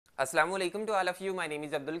अस्सलामुअलैकुम to all of you. My name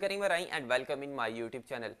is Abdul Karim Varai and welcome in my YouTube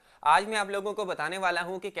channel. आज मैं आप लोगों को बताने वाला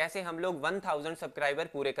हूं कि कैसे हम लोग 1000 सब्सक्राइबर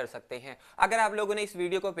पूरे कर सकते हैं। अगर आप लोगों ने इस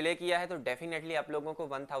वीडियो को प्ले किया है तो डेफिनेटली आप लोगों को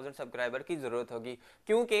 1000 सब्सक्राइबर की ज़रूरत होगी,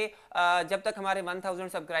 क्योंकि जब तक हमारे 1000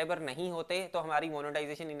 सब्सक्राइबर नहीं होते तो हमारी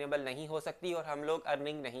मोनेटाइजेशन इनेबल नहीं हो सकती और हम लोग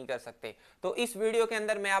अर्निंग नहीं कर सकते। तो इस वीडियो के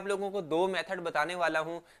अंदर मैं आप लोगों को दो मेथड बताने वाला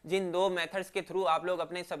हूँ, जिन दो मेथड्स के थ्रू आप लोग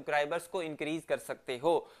अपने सब्सक्राइबर्स को इंक्रीज कर सकते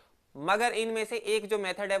हो। मगर इनमें से एक जो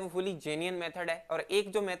मेथड है वो फुली जेन्युइन मेथड है और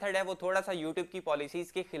एक जो मेथड है वो थोड़ा सा यूट्यूब की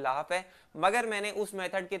पॉलिसीज के खिलाफ है। मगर मैंने उस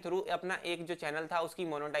मेथड के थ्रू अपना एक जो चैनल था उसकी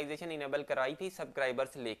मोनेटाइजेशन इनेबल कराई थी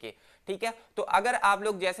सब्सक्राइबर्स लेके। ठीक है, तो अगर आप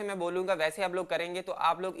लोग जैसे मैं बोलूंगा वैसे आप लोग करेंगे तो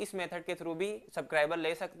आप लोग इस मेथड के थ्रू भी सब्सक्राइबर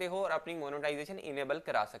ले सकते हो और अपनी मोनेटाइजेशन इनेबल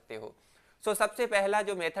करा सकते हो। सबसे पहला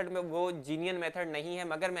जो मेथड में वो जीनियन मेथड नहीं है,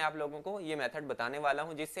 मगर मैं आप लोगों को ये मेथड बताने वाला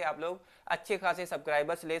हूं जिससे आप लोग अच्छे खासे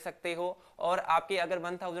सब्सक्राइबर्स ले सकते हो। और आपके अगर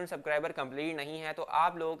 1000 सब्सक्राइबर कंप्लीट नहीं है तो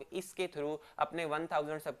आप लोग इसके थ्रू अपने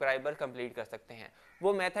 1000 सब्सक्राइबर कंप्लीट कर सकते हैं।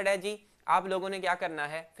 वो मेथड है जी, आप लोगों ने क्या करना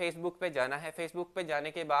है, फेसबुक पे जाना है। फेसबुक पे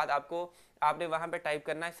जाने के बाद आपने वहां पे टाइप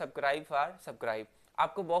करना है सब्सक्राइब फॉर सब्सक्राइब।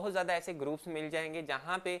 आपको बहुत ज़्यादा ऐसे ग्रुप्स मिल जाएंगे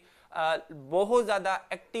जहां पे बहुत ज़्यादा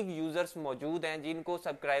एक्टिव यूजर्स मौजूद हैं जिनको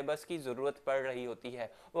सब्सक्राइबर्स की ज़रूरत पड़ रही होती है।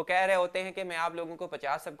 वो कह रहे होते हैं कि मैं आप लोगों को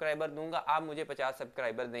 50 सब्सक्राइबर दूंगा, आप मुझे 50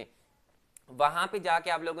 सब्सक्राइबर दें। वहां पे जाके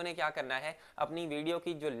आप लोगों ने क्या करना है, अपनी वीडियो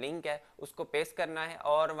की जो लिंक है उसको पेस्ट करना है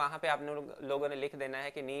और वहां पे आप लोगों ने लिख देना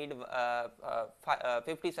है कि नीड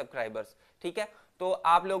 50 सब्सक्राइबर्स। ठीक है, तो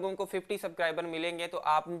आप लोगों को 50 सब्सक्राइबर मिलेंगे तो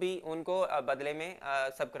आप भी उनको बदले में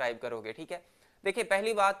सब्सक्राइब करोगे। ठीक है, देखिए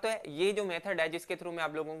पहली बात तो है ये जो मेथड है जिसके थ्रू मैं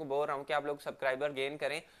आप लोगों को बोल रहा हूँ कि आप लोग सब्सक्राइबर गेन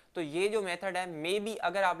करें, तो ये जो मेथड है मे बी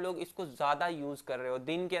अगर आप लोग इसको ज्यादा यूज कर रहे हो,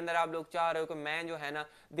 दिन के अंदर आप लोग चाह रहे हो कि मैं जो है ना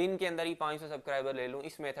दिन के अंदर ही 500 सब्सक्राइबर ले लूँ,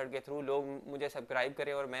 इस मेथड के थ्रू लोग मुझे सब्सक्राइब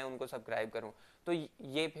करें और मैं उनको सब्सक्राइब करूँ, तो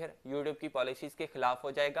ये फिर यूट्यूब की पॉलिसीज के खिलाफ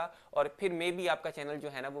हो जाएगा और फिर मे बी आपका चैनल जो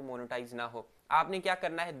है ना वो मोनेटाइज ना हो। आपने क्या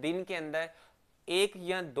करना है, दिन के अंदर एक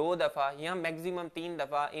या दो दफा या मैक्सिमम 3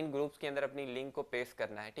 दफा इन ग्रुप्स के अंदर अपनी लिंक को पेस्ट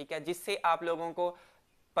करना है। ठीक है, जिससे आप लोगों को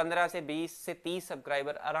 15 से 20 से 30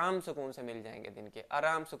 सब्सक्राइबर आराम सुकून से मिल जाएंगे, दिन के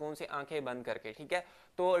आराम सुकून से आंखें बंद करके। ठीक है,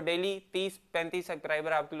 तो डेली 30-35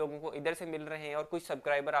 सब्सक्राइबर आप लोगों को इधर से मिल रहे हैं और कुछ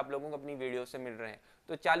सब्सक्राइबर आप लोगों को अपनी वीडियो से मिल रहे हैं,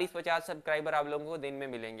 तो 40-50 सब्सक्राइबर आप लोगों को दिन में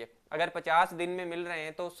मिलेंगे। अगर 50 दिन में मिल रहे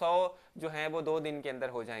हैं तो 100 जो है वो 2 दिन के अंदर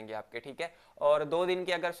हो जाएंगे आपके। ठीक है, और 2 दिन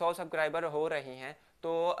के अगर 100 सब्सक्राइबर हो रही हैं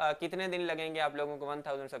तो कितने दिन लगेंगे आप लोगों को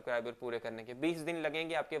 1000 सब्सक्राइबर पूरे करने के? 20 दिन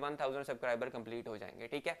लगेंगे, आपके 1000 सब्सक्राइबर कंप्लीट हो जाएंगे।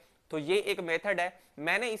 ठीक है, तो ये एक मेथड है।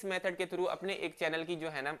 मैंने इस मेथड के थ्रू अपने एक चैनल की जो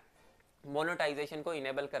है ना मोनेटाइजेशन को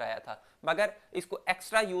इनेबल कराया था। मगर इसको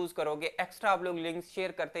एक्स्ट्रा यूज करोगे, एक्स्ट्रा आप लोग लिंक्स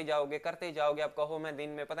शेयर करते जाओगे, आप कहो मैं दिन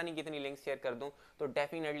में पता नहीं कितनी लिंक्स शेयर कर दूं, तो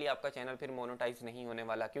डेफिनेटली आपका चैनल फिर मोनेटाइज नहीं होने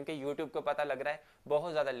वाला, क्योंकि यूट्यूब को पता लग रहा है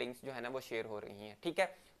बहुत ज्यादा लिंक्स जो है ना वो शेयर हो रही हैं। ठीक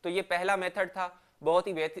है, तो ये पहला मेथड था, बहुत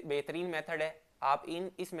ही बेहतरीन मेथड है। आप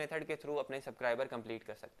इस मेथड के थ्रू अपने सब्सक्राइबर कंप्लीट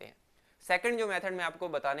कर सकते हैं। सेकंड जो मेथड मैं आपको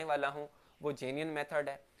बताने वाला हूं वो जेन्युइन मेथड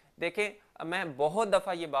है। देखें, मैं बहुत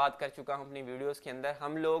दफ़ा ये बात कर चुका हूं अपनी वीडियोस के अंदर,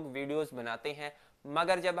 हम लोग वीडियोस बनाते हैं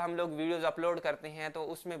मगर जब हम लोग वीडियोस अपलोड करते हैं तो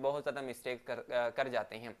उसमें बहुत ज़्यादा मिस्टेक कर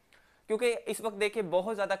जाते हैं। क्योंकि इस वक्त देखिए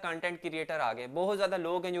बहुत ज़्यादा कंटेंट क्रिएटर आ गए, बहुत ज़्यादा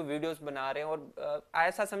लोग हैं जो वीडियोस बना रहे हैं और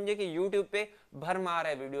ऐसा समझे कि यूट्यूब पे भरमार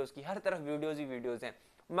है वीडियोस की, हर तरफ वीडियोस ही वीडियोस हैं।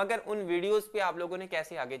 मगर उन वीडियोस पे आप लोगों ने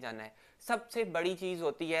कैसे आगे जाना है? सबसे बड़ी चीज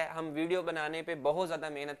होती है, हम वीडियो बनाने पे बहुत ज्यादा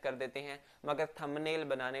मेहनत कर देते हैं मगर थंबनेल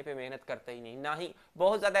बनाने पे मेहनत करते ही नहीं। ना ही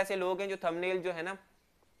बहुत ज्यादा ऐसे लोग हैं जो थंबनेल जो है ना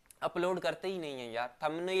अपलोड करते ही नहीं है। यार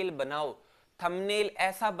थंबनेल बनाओ, थंबनेल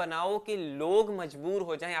ऐसा बनाओ कि लोग मजबूर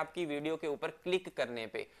हो जाएं आपकी वीडियो के ऊपर क्लिक करने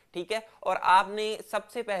पे। ठीक है, और आपने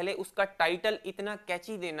सबसे पहले उसका टाइटल इतना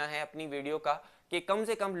कैची देना है अपनी वीडियो का कि कम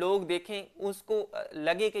से कम लोग देखें, उसको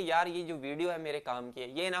लगे कि यार ये जो वीडियो है मेरे काम की है।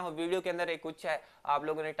 ये ना हो वीडियो के अंदर एक कुछ है, आप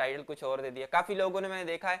लोगों ने टाइटल कुछ और दे दिया। काफी लोगों ने मैंने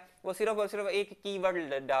देखा है वो सिर्फ और सिर्फ एक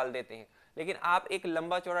कीवर्ड डाल देते हैं, लेकिन आप एक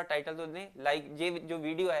लंबा चौड़ा टाइटल तो दें। लाइक ये जो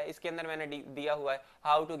वीडियो है इसके अंदर मैंने दिया हुआ है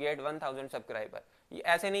हाउ टू गेट 1000 सब्सक्राइबर, ये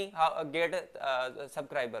ऐसे नहीं गेट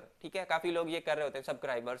सब्सक्राइबर। ठीक है, काफी लोग ये कर रहे होते हैं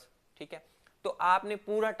सब्सक्राइबर्स। ठीक है, तो आपने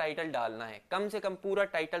पूरा टाइटल डालना है, कम से कम पूरा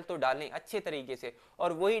टाइटल तो डालें अच्छे तरीके से,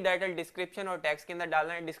 और वही टाइटल डिस्क्रिप्शन और टैग्स के अंदर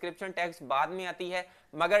डालना है। डिस्क्रिप्शन टैग्स बाद में आती है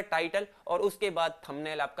मगर टाइटल और उसके बाद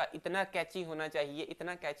थंबनेल आपका इतना कैची होना चाहिए,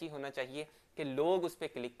 इतना कैची होना चाहिए कि लोग उस पर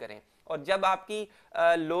क्लिक करें। और जब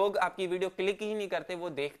लोग आपकी वीडियो क्लिक ही नहीं करते, वो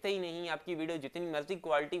देखते ही नहीं, आपकी वीडियो जितनी मर्जी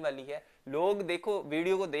क्वालिटी वाली है, लोग देखो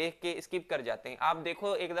वीडियो को देख के स्किप कर जाते हैं। आप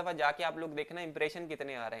देखो एक दफा जाके आप लोग देखना इंप्रेशन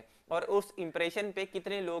कितने आ रहे हैं और उस इंप्रेशन पे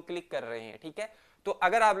कितने लोग क्लिक कर रहे हैं। ठीक है, तो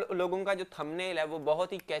अगर आप लोगों का जो थंबनेल है वो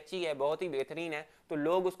बहुत ही कैची है, बहुत ही बेहतरीन है, तो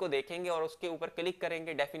लोग उसको देखेंगे और उसके ऊपर क्लिक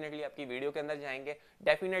करेंगे, डेफिनेटली आपकी वीडियो के अंदर जाएंगे,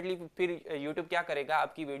 डेफिनेटली फिर यूट्यूब क्या करेगा,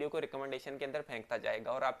 आपकी वीडियो को रिकमेंडेशन के अंदर फेंकता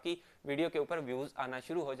जाएगा और आपकी वीडियो के ऊपर व्यूज आना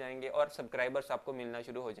शुरू हो जाएंगे और सब्सक्राइबर्स आपको मिलना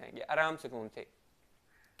शुरू हो जाएंगे आराम सुकून से।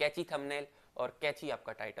 कैची थंबनेल और कैची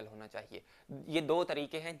आपका टाइटल होना चाहिए, ये दो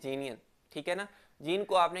तरीके हैं जीनियन, ठीक है ना,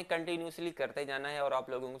 जिनको आपने कंटिन्यूसली करते जाना है और आप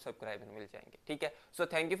लोगों को सब्सक्राइबर मिल जाएंगे, ठीक है। So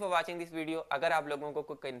thank you for watching this video. अगर आप लोगों को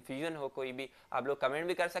कोई कंफ्यूजन हो कोई भी, आप लोग कमेंट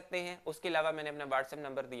भी कर सकते हैं, उसके अलावा मैंने अपना व्हाट्सएप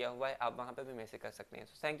नंबर दिया हुआ है, आप वहां पर भी मैसेज कर सकते हैं।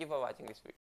 So thank you for watching this video.